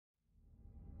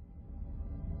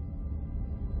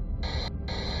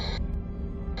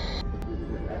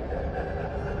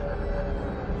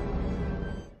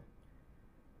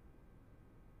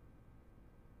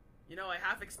You know, I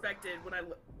half expected when I...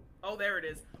 Oh, there it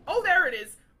is. Oh, there it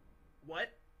is!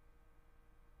 What?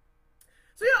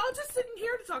 So yeah, I'll just sit in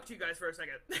here to talk to you guys for a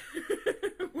second.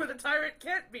 Where the tyrant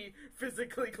can't be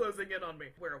physically closing in on me.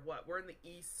 Where what? We're in the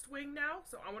east wing now,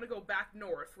 so I want to go back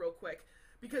north real quick.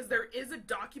 Because there is a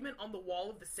document on the wall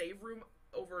of the save room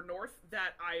over north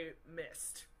that I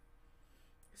missed.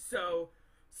 So,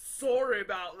 sorry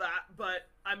about that, but,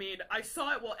 I mean, I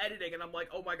saw it while editing, and I'm like,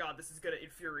 oh my god, this is gonna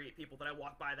infuriate people that I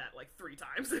walked by that, like, 3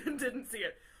 times and didn't see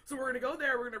it. So we're gonna go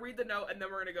there, we're gonna read the note, and then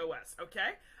we're gonna go west,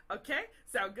 okay? Okay?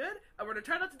 Sound good? And we're gonna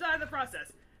try not to die in the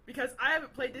process, because I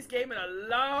haven't played this game in a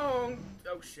long...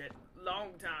 Oh, shit.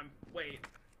 Long time. Wait.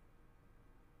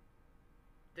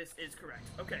 This is correct.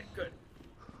 Okay, good.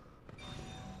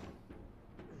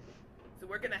 So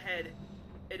we're gonna head...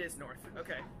 It is north.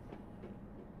 Okay.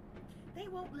 They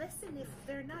won't listen if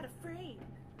they're not afraid.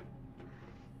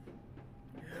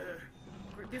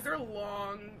 These are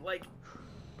long, like,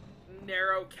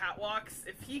 narrow catwalks.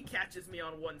 If he catches me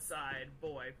on one side,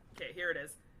 boy. Okay, here it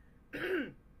is.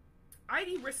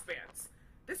 ID wristbands.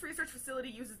 This research facility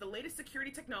uses the latest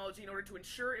security technology in order to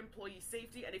ensure employee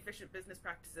safety and efficient business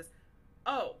practices.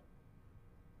 Oh.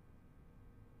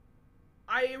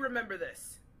 I remember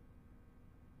this.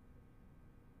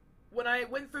 When I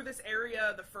went through this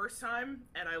area the first time,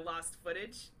 and I lost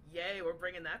footage, yay, we're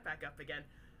bringing that back up again,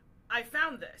 I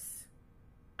found this.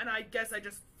 And I guess I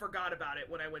just forgot about it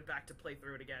when I went back to play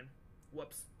through it again.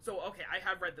 Whoops. So, okay, I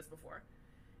have read this before.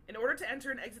 In order to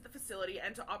enter and exit the facility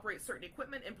and to operate certain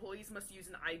equipment, employees must use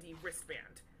an ID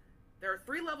wristband. There are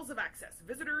 3 levels of access: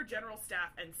 visitor, general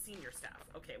staff, and senior staff.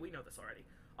 Okay, we know this already.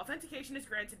 Authentication is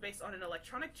granted based on an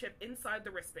electronic chip inside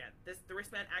the wristband. The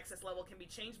wristband access level can be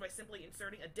changed by simply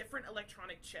inserting a different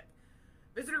electronic chip.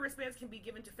 Visitor wristbands can be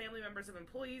given to family members of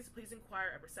employees. Please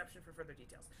inquire at reception for further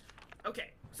details.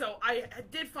 Okay, so I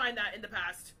did find that in the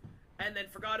past, and then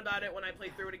forgot about it when I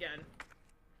played through it again.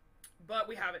 But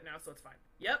we have it now, so it's fine.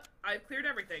 Yep, I've cleared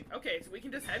everything. Okay, so we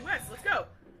can just head west. Let's go.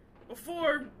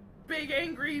 Before big,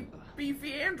 angry,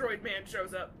 beefy android man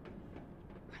shows up.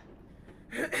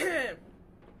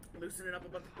 Loosening up a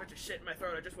bunch of shit in my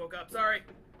throat. I just woke up. Sorry.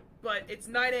 But it's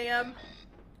 9 a.m.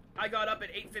 I got up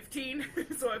at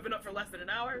 8:15, so I've been up for less than an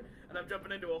hour, and I'm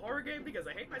jumping into a horror game because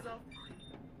I hate myself.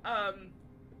 Oh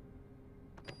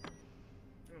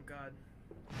god.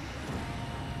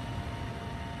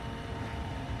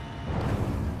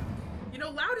 You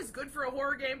know, loud is good for a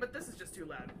horror game, but this is just too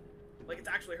loud. Like, it's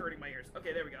actually hurting my ears.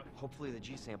 Okay, there we go. Hopefully the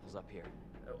G sample's up here.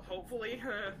 Hopefully?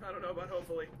 I don't know about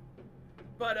hopefully.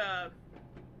 But,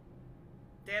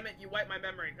 damn it, you wiped my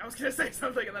memory. I was gonna say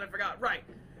something and then I forgot. Right.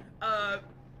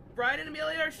 Brian and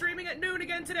Amelia are streaming at noon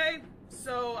again today,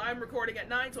 so I'm recording at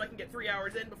 9 so I can get 3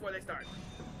 hours in before they start.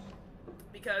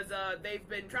 Because, they've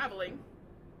been traveling.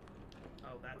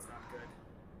 Oh, that's not good.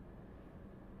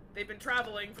 They've been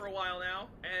traveling for a while now,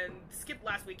 and skipped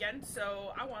last weekend,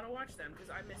 so I want to watch them, because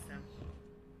I miss them.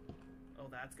 Oh,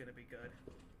 that's gonna be good.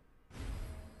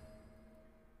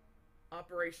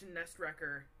 Operation Nest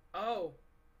Wrecker. Oh.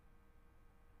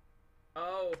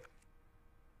 Oh.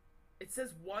 It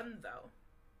says 1, though.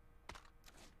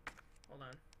 Hold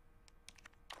on.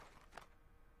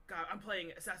 God, I'm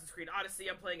playing Assassin's Creed Odyssey,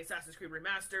 I'm playing Assassin's Creed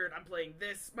Remastered, I'm playing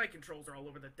this. My controls are all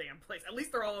over the damn place. At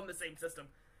least they're all on the same system.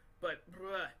 But,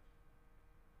 bruh.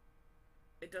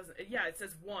 It doesn't... Yeah, it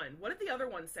says 1. What did the other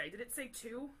one say? Did it say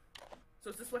 2? So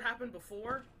is this what happened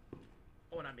before?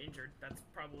 Oh, and I'm injured. That's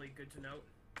probably good to note.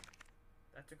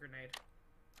 That's a grenade.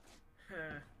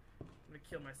 I'm gonna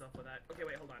kill myself with that. Okay,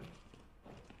 wait, hold on.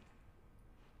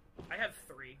 I have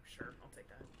 3. Sure, I'll take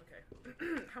that.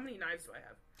 Okay. How many knives do I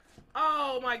have?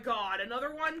 Oh my god,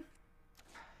 another one?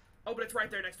 Oh, but it's right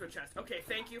there next to a chest. Okay,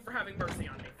 thank you for having mercy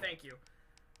on me. Thank you.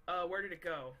 Where did it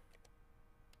go?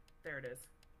 There it is.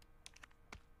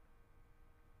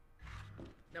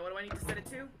 Now what do I need to set it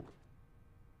to?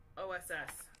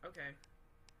 OSS. Okay.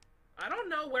 I don't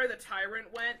know where the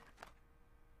tyrant went,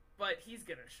 but he's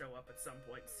gonna show up at some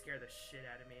point to scare the shit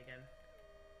out of me again.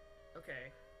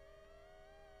 Okay.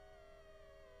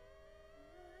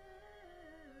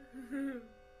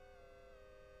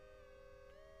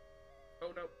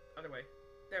 Oh no, other way.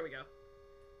 There we go.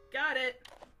 Got it!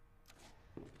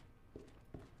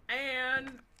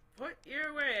 And put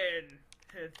you in!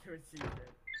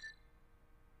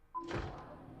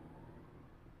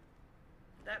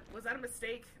 Was that a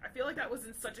mistake? I feel like that was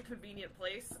in such a convenient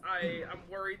place. I'm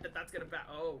worried that that's gonna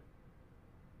oh.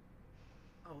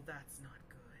 Oh, that's not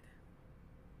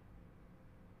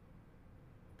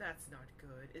good. That's not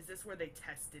good. Is this where they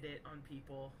tested it on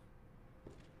people?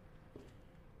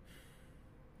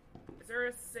 Is there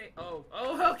a say? Oh,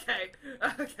 okay.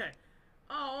 Okay.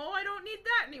 Oh, I don't need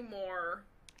that anymore.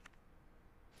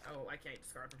 Oh, I can't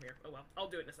discard from here. Oh well, I'll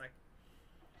do it in a sec.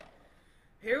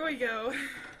 Here we go.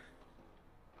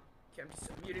 Okay, I'm just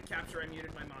muted capture. I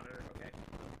muted my monitor. Okay.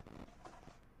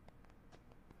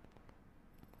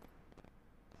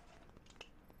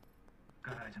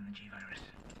 Got eyes on the G-virus.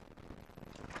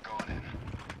 We're going in.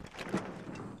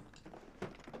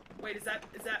 Wait, is that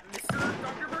Mr.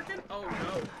 Dr. Birkin? Oh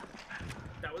no.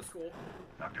 That was cool.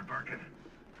 Dr. Birkin,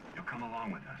 you'll come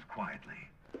along with us quietly.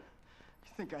 You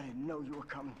think I didn't know you were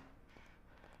coming?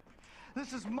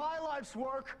 This is my life's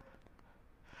work.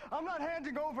 I'm not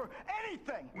handing over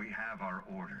anything. We have our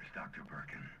orders, Dr.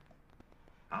 Birkin.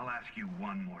 I'll ask you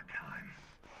one more time.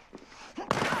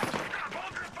 Stop!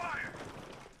 Hold your fire!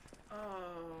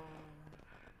 Oh.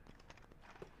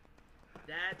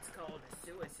 That's called a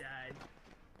suicide.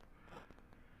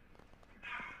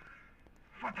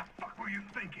 What the fuck were you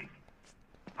thinking?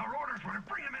 Our orders were to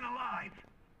bring him in alive.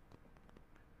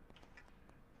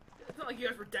 It's not like you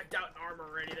guys were decked out in armor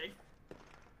or anything.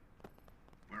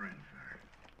 We're in, sir.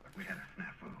 But we had a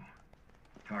snafu.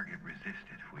 Target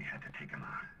resisted. We had to take him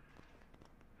out.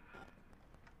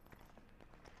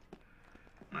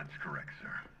 That's correct,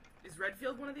 sir. Is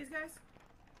Redfield one of these guys?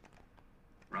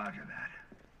 Roger that.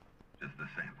 Just the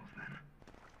samples, then.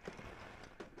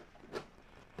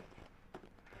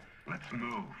 Let's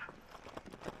move.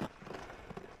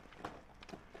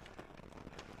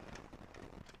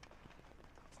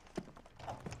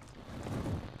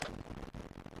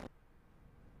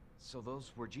 So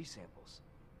those were G samples.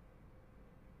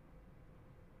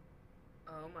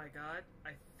 Oh my god,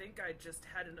 I think I just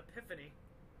had an epiphany.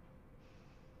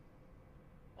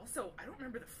 Also, I don't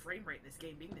remember the frame rate in this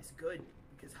game being this good,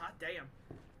 because hot damn.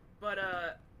 But,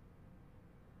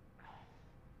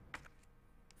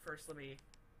 first let me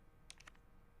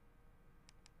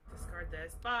discard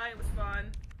this. Bye, it was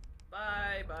fun.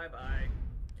 Bye, bye, bye.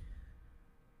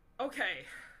 Okay,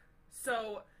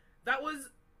 so that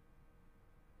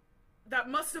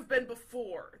must have been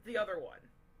before the other one.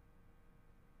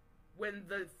 When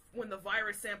the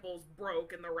virus samples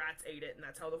broke and the rats ate it, and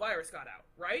that's how the virus got out,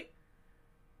 right?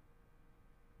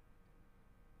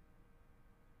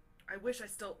 I wish I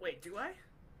still... Wait, do I?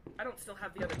 I don't still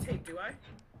have the other tape, do I?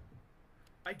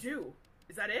 I do.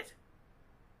 Is that it?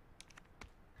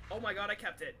 Oh my god, I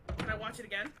kept it. Can I watch it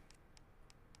again?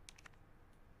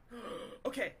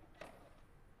 Okay.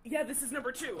 Yeah, this is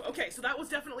number 2. Okay, so that was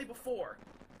definitely before.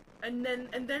 And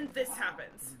then this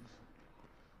happens.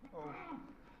 Oh,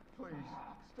 please,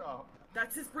 stop.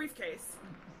 That's his briefcase.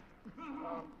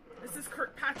 This is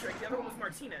Kirkpatrick. The other one was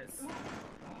Martinez.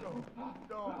 No.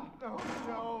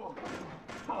 No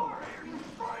hurt him.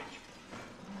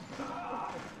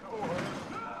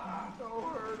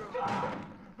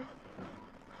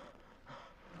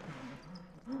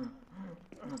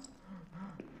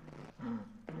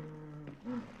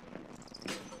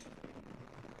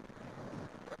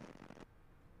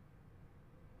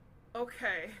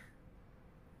 Okay.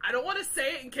 I don't want to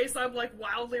say it in case I'm, like,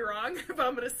 wildly wrong, but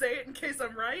I'm going to say it in case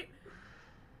I'm right.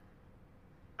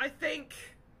 I think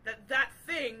that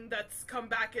thing that's come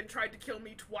back and tried to kill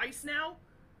me twice now,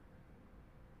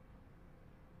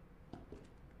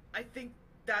 I think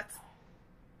that's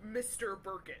Mr.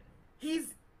 Birkin.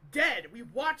 He's dead. We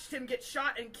watched him get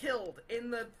shot and killed in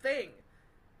the thing.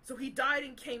 So he died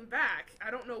and came back.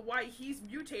 I don't know why he's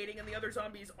mutating and the other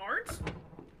zombies aren't.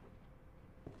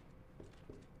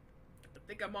 I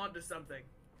think I'm onto something.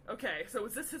 Okay, so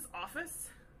is this his office?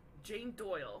 Jane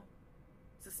Doyle.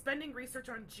 Suspending research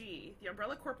on G. The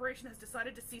Umbrella Corporation has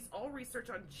decided to cease all research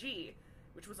on G,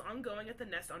 which was ongoing at the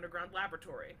Nest Underground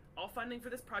Laboratory. All funding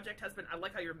for this project has been... I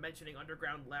like how you're mentioning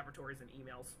underground laboratories in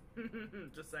emails.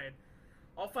 Just saying.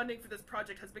 All funding for this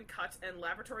project has been cut, and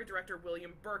Laboratory Director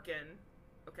William Birkin,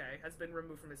 okay, has been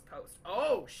removed from his post.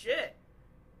 Oh, shit!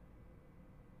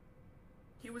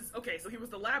 He was... Okay, so he was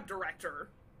the lab director.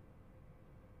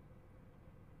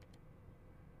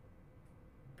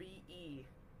 B.E.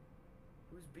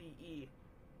 Who's B.E.?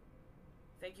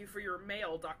 Thank you for your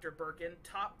mail, Dr. Birkin.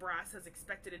 Top brass has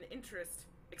expressed an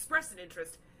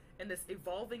interest in this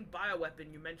evolving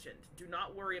bioweapon you mentioned. Do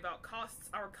not worry about costs.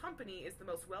 Our company is the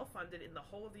most well-funded in the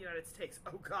whole of the United States.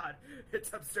 Oh god,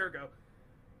 it's Abstergo.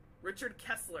 Richard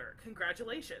Kessler,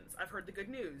 congratulations. I've heard the good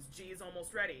news. G is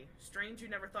almost ready. Strange you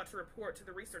never thought to report to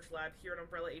the research lab here at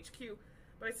Umbrella HQ,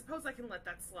 but I suppose I can let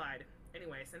that slide.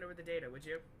 Anyway, send over the data, would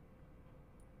you?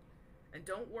 And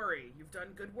don't worry, you've done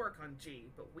good work on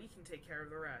G, but we can take care of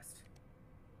the rest.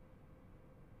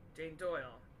 Jane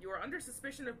Doyle. You are under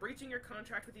suspicion of breaching your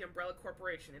contract with the Umbrella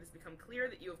Corporation. It has become clear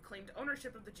that you have claimed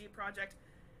ownership of the G Project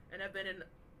and have been in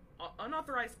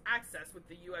unauthorized access with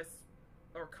the U.S.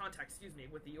 or contact,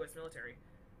 with the U.S. military.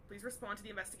 Please respond to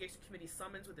the investigation committee's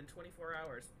summons within 24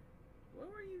 hours.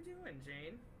 What were you doing,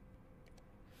 Jane?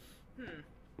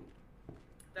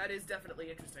 That is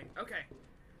definitely interesting. Okay.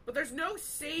 But there's no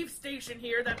save station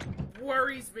here. That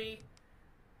worries me.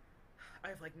 I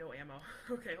have, like, no ammo.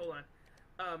 Okay, hold on.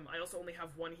 I also only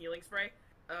have one healing spray.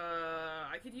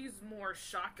 I could use more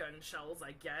shotgun shells,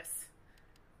 I guess.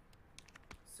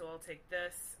 So I'll take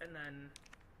this, and then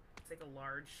take a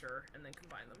large, sure, and then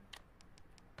combine them.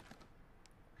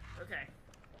 Okay.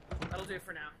 That'll do it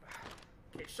for now.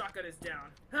 Okay, shotgun is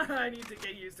down. I need to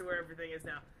get used to where everything is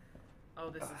now.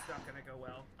 Oh, this is not gonna go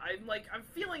well. I'm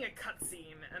feeling a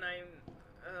cutscene, and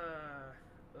oh,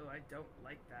 I don't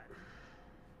like that.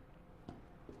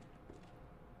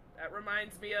 That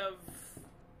reminds me of...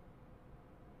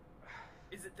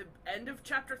 Is it the end of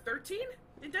Chapter 13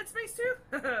 in Dead Space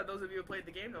 2? Those of you who played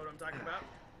the game know what I'm talking about.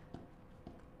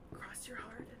 Cross your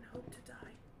heart and hope to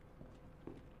die.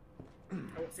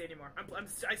 I won't say anymore.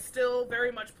 I still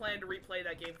very much plan to replay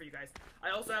that game for you guys.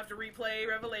 I also have to replay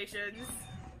Revelations.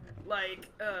 Like,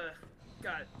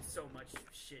 got so much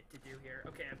shit to do here.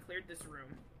 Okay, I've cleared this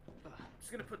room. I'm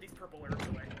just gonna put these purple herbs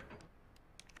away.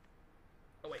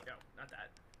 Oh wait, no, not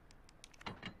that.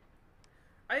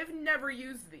 I have never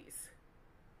used these.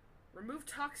 Remove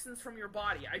toxins from your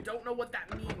body. I don't know what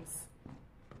that means.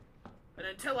 And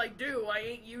until I do, I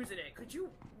ain't using it. Could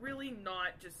you really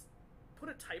not just put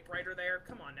a typewriter there?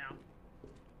 Come on now.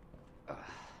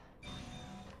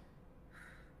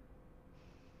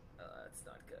 That's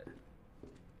not good.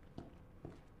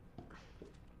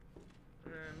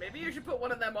 Maybe you should put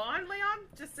one of them on, Leon?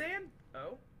 Just saying.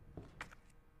 Oh.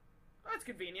 Oh, that's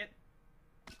convenient.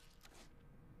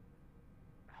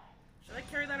 Should I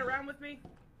carry that around with me?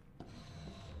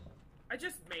 I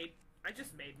just made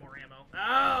more ammo.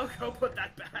 Oh, go put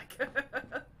that back.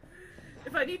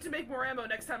 If I need to make more ammo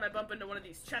next time I bump into one of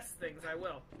these chest things, I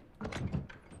will.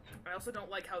 I also don't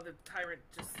like how the tyrant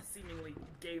just seemingly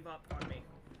gave up on me.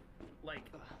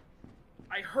 Like,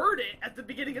 I heard it at the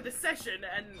beginning of the session,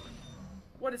 and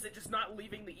what is it, just not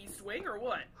leaving the East Wing, or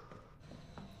what?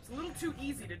 It's a little too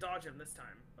easy to dodge him this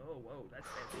time. Oh, whoa, that's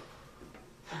fancy.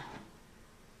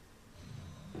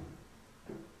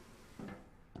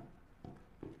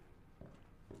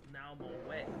 Now I'm all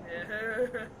wet.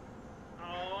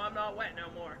 Oh, I'm not wet no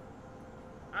more.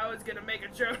 I was gonna make a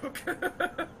joke.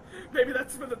 Maybe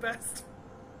that's for the best.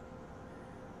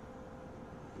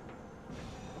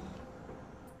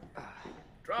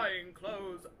 Drying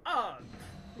clothes on.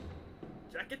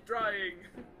 Jacket drying.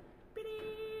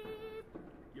 Beep.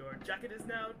 Your jacket is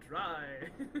now dry.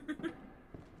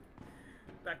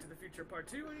 Back to the Future Part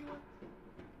 2, anyone?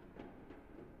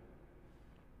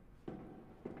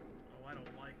 Oh, I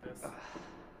don't like this.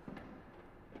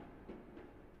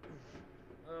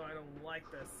 Oh, I don't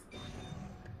like this.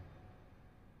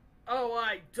 Oh,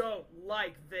 I don't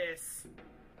like this.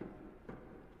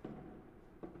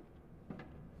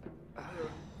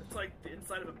 It's like the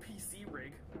inside of a PC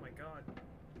rig. Oh my god.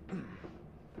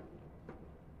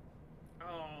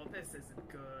 Oh, this isn't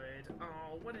good.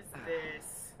 Oh, what is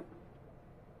this?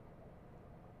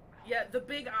 Yeah, the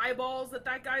big eyeballs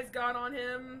that guy's got on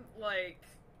him, like...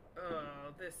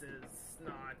 Oh, this is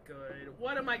not good.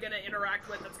 What am I gonna interact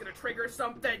with that's gonna trigger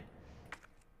something?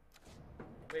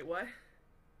 Wait, what?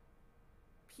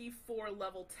 P4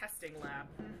 level testing lab.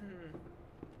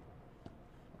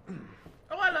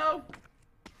 Oh, hello!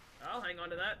 I'll hang on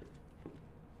to that.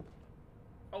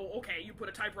 Oh, okay, you put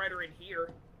a typewriter in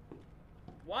here.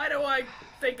 Why do I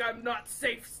think I'm not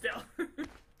safe still?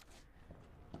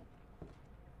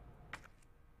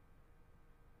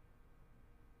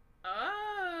 I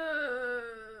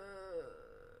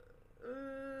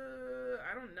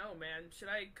don't know, man. Should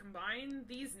I combine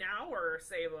these now or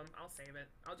save them? I'll save it.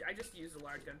 I just used a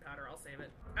large gunpowder. I'll save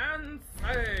it. And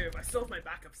save. I still have my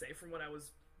backup save from when I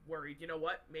was worried. You know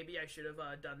what? Maybe I should have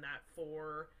done that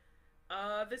for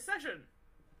this session.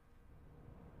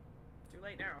 Too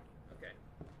late now. Okay.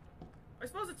 I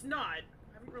suppose it's not. I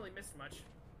haven't really missed much.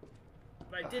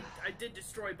 But I did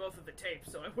destroy both of the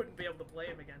tapes, so I wouldn't be able to play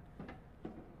them again.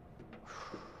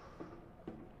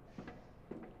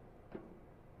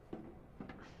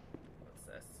 What's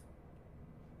this?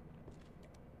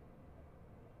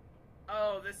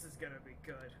 Oh, this is gonna be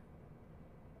good.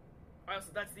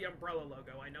 Also, that's the Umbrella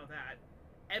logo, I know that.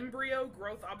 Embryo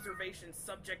Growth Observation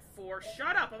Subject 4.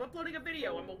 Shut up! I'm uploading a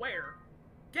video, I'm aware.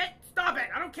 Stop it!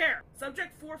 I don't care!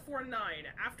 Subject 449.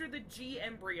 After the G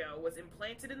embryo was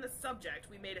implanted in the subject,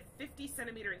 we made a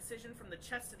 50-centimeter incision from the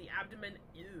chest to the abdomen,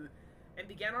 and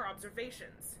began our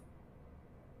observations.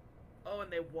 Oh,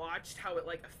 and they watched how it,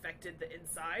 like, affected the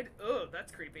inside? Ugh,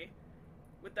 that's creepy.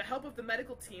 With the help of the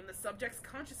medical team, the subject's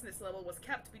consciousness level was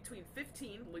kept between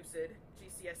 15, lucid,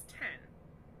 GCS 10.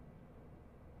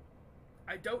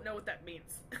 I don't know what that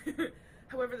means.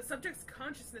 However, the subject's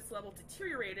consciousness level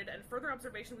deteriorated and further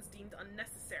observation was deemed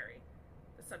unnecessary.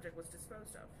 The subject was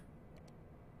disposed of.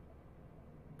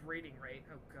 Breeding rate,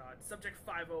 oh god. Subject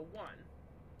 501.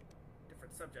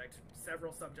 Different subject.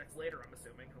 Several subjects later, I'm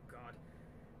assuming. Oh god.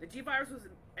 The G virus was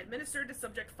administered to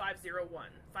subject 501.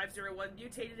 501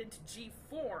 mutated into G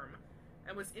form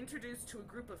and was introduced to a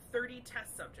group of 30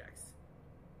 test subjects.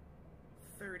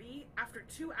 30? After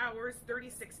 2 hours,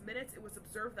 36 minutes, it was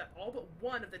observed that all but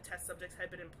one of the test subjects had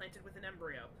been implanted with an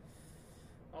embryo.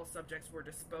 All subjects were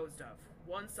disposed of.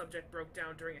 One subject broke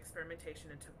down during experimentation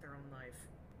and took their own life.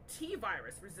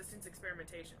 T-virus resistance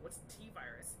experimentation. What's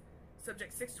T-virus?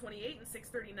 Subject 628 and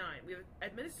 639. We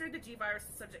administered the G-virus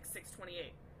to subject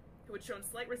 628, who had shown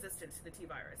slight resistance to the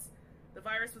T-virus. The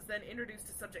virus was then introduced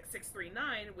to subject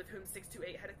 639, with whom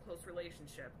 628 had a close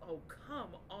relationship. Oh,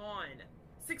 come on!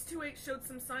 628 showed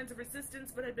some signs of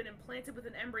resistance, but had been implanted with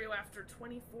an embryo after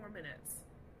 24 minutes.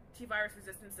 T-virus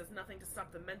resistance does nothing to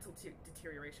stop the mental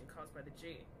deterioration caused by the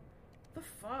G. The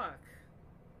fuck?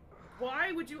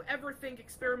 Why would you ever think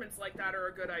experiments like that are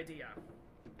a good idea?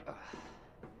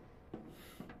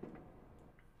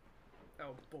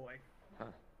 Oh boy. Huh.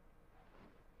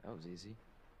 That was easy.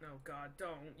 Oh god,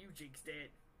 don't. You jinxed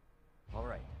it.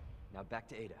 Alright, now back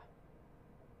to Ada.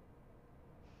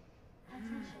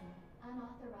 Attention.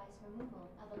 Unauthorized removal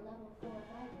of a level 4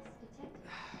 virus detected.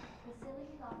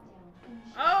 Facility lockdown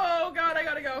initiated. Oh god, I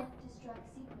gotta go. Destruct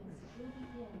sequence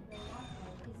will begin when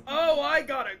lockdown is Oh, I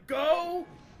gotta go!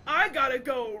 I gotta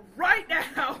go right now!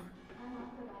 unauthorized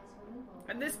removal.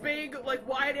 And this big, like,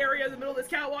 wide area in the middle of this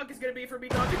catwalk is gonna be for me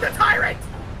dodging the tyrant!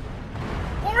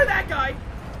 Or that guy!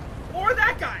 Or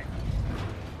that guy!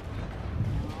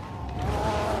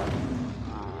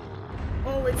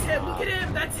 Oh, it's him! Look at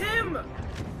him! That's him!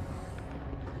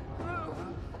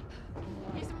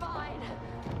 He's mine.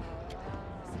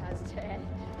 This has to end.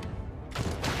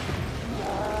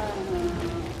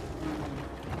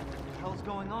 What the hell's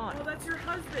going on? Oh, that's your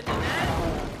husband,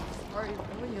 Annette! Sorry,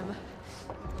 William.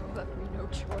 You left me no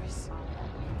choice.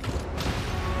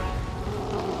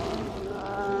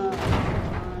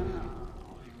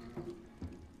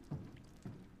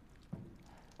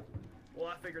 Well,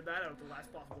 I figured that out at the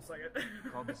last possible second.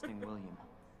 Call this thing William.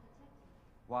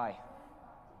 Why?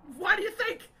 Why do you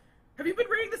think? Have you been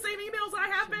reading the same emails I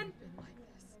have been? Been like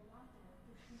this.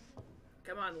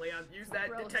 Come on, Leon. Use that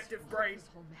Umbrella's detective fault, brain. This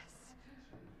whole mess.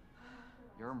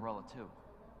 You're Umbrella too.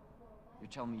 You're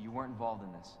telling me you weren't involved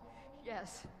in this?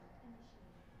 Yes.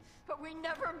 But we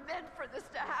never meant for this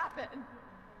to happen.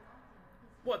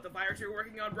 What, the virus you're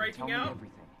working on Tell breaking me out?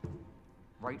 everything.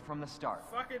 Right from the start.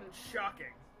 Fucking shocking.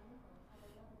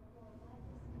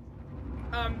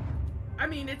 I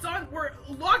mean, it's on, we're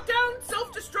lockdown,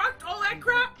 self-destruct, all that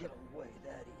crap? Get away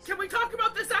that easy. Can we talk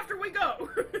about this after we go?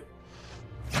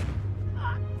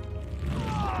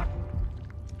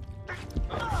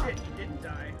 Oh shit, he didn't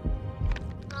die.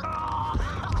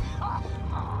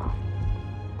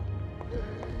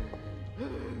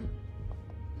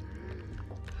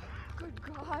 Good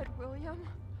God, William.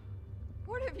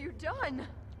 What have you done?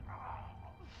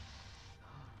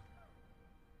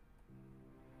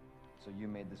 So you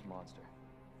made this monster.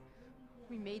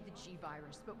 We made the G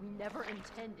virus, but we never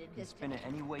intended You can this. spin it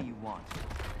any way you want.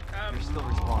 Um, You're still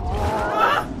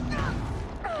responsible.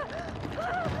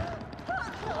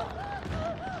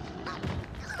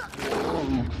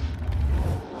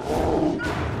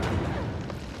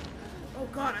 Oh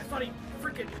god, I thought he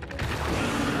freaking...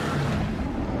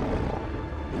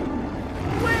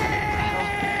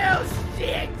 Well,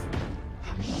 shit!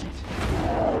 Oh,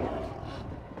 shit.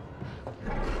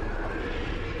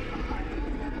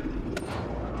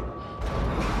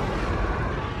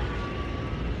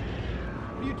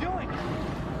 What are you doing?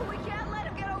 We can't let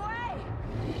him get away!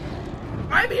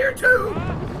 I'm here too!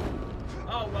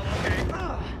 Oh, well, okay.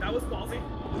 That was ballsy.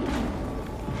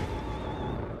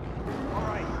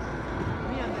 Alright.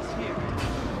 Me on this here.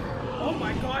 Oh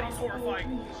my god, he's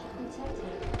horrifying. Detected.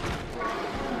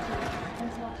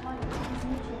 Until target is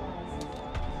neutralized.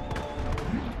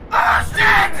 Ah,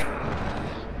 shit!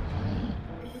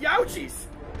 Youchies!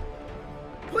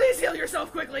 Please heal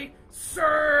yourself quickly,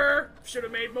 sir! Should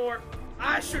have made more.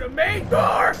 I should have made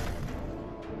more!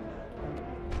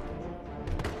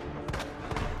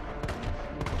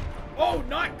 Oh,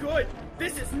 not good.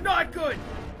 This is not good.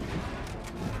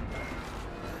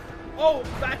 Oh,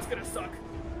 that's gonna suck.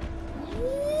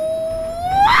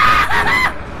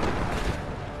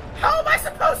 How am I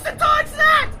supposed to dodge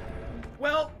that?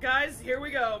 Well, guys, here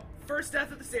we go. First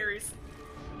death of the series.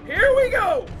 Here we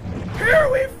go. Here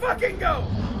we fucking go.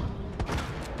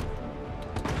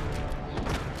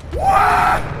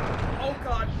 Oh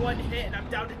god, one hit and I'm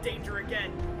down to danger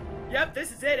again. Yep,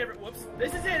 this is it, whoops.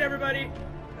 This is it, everybody.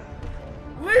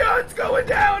 Leon's going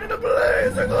down in a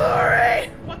blaze of glory!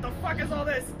 What the fuck is all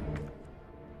this?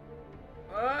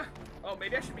 Oh,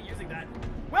 maybe I should be using that.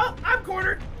 Well, I'm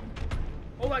cornered!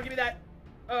 Hold on, give me that.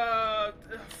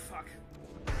 Fuck.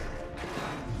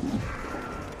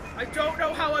 I don't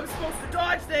know how I'm supposed to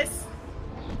dodge this!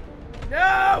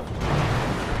 No!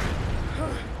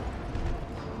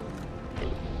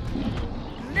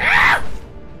 No!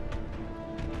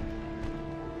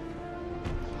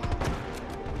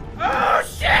 Oh,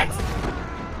 shit!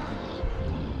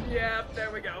 Yep,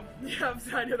 there we go. Yep,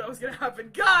 I knew that was gonna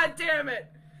happen. God damn it!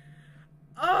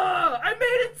 I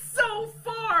made it so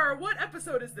far! What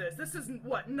episode is this? This is,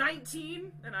 what,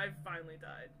 19? And I finally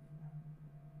died.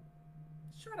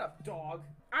 Shut up, dog.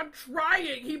 I'm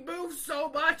trying! He moves so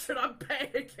much and I'm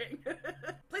panicking.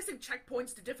 Placing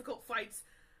checkpoints to difficult fights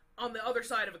on the other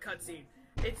side of a cutscene.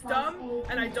 It's dumb,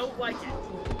 and I don't like it.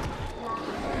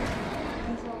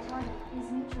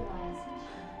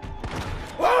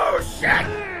 Oh, shit!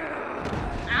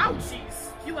 Ouchies!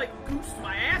 He, like, goosed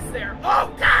my ass there.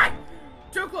 Oh, God!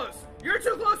 Too close! You're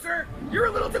too close, sir! You're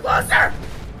a little too close, sir!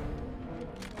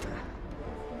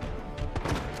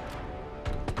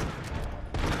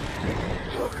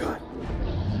 Oh,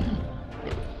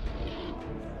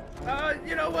 God.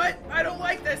 You know what? I don't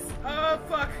like this.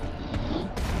 Fuck.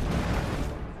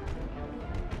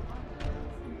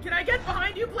 Can I get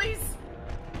behind you, please?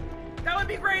 That would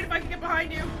be great if I could get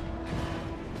behind you.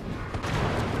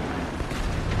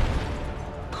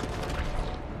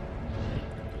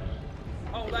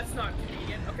 Oh, that's not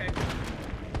convenient. Okay.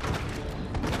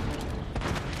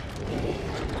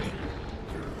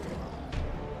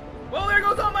 Well, there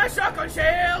goes all my shotgun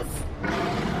shells!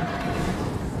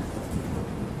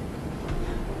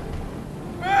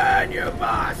 Burn, you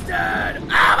bastard!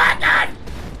 Oh my god!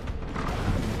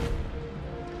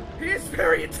 He is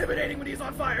very intimidating when he's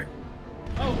on fire.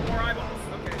 Oh, more eyeballs.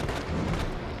 Okay.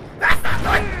 That's not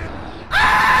good!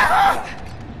 Ah!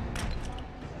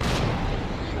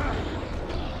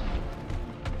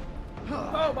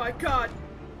 Oh my god.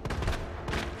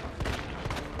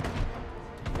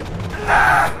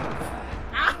 Ah!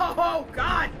 Ow! Oh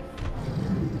god!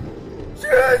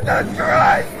 Jesus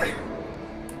Christ!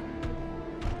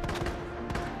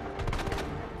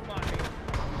 Come on, baby.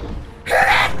 Hit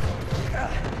it!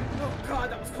 Oh god,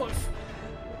 that was close.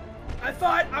 I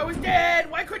thought I was dead.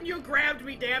 Why couldn't you have grabbed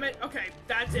me, damn it? Okay,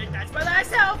 that's it. That's my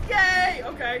last health. Yay!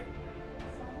 Okay.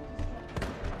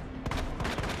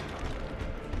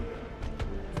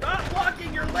 Stop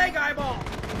blocking your leg eyeball!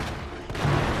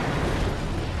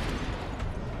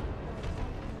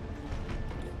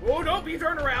 Oh, no, be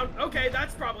turned around. Okay,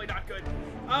 that's probably not good.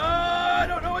 I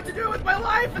don't know what to do with my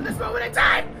life in this moment in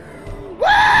time! Woo!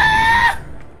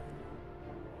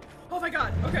 Oh my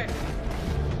god, okay.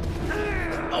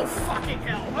 Oh, fucking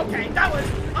hell. Okay, that was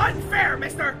unfair,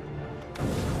 mister!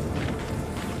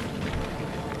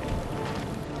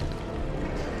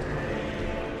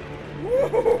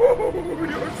 Woo!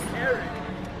 You're scary.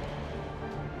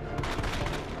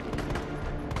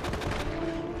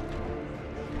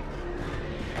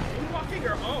 Walking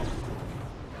or home?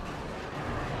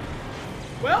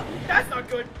 Well, that's not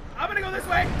good. I'm gonna go this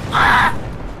way. Ah!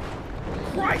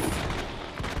 Christ!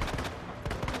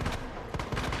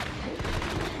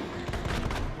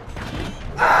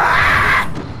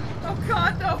 Ah! Oh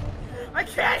god, no! I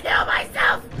can't heal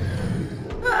myself!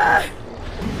 Ah!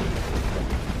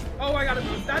 Oh, I gotta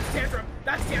move. That's tantrum.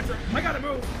 That's tantrum. I gotta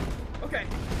move. Okay.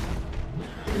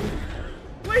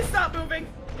 Please stop moving.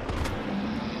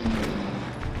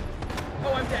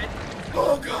 Oh, I'm dead.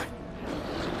 Oh, God.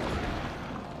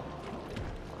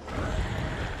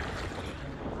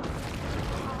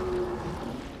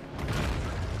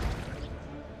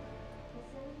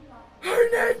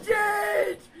 I'm not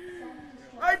dead!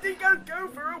 I think I'll go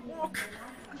for a walk.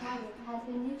 Target has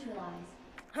been neutralized.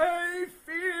 I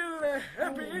feel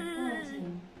happy.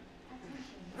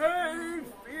 I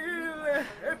feel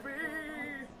happy.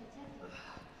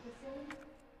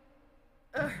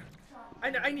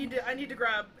 I need to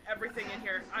grab everything in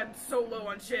here. I'm so low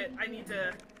on shit. I need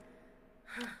to.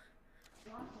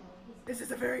 This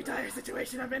is a very dire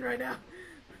situation I'm in right now.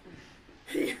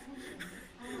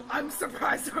 I'm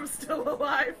surprised I'm still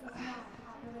alive. is now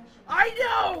operational. I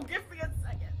know! Give me a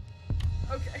second.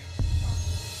 Okay.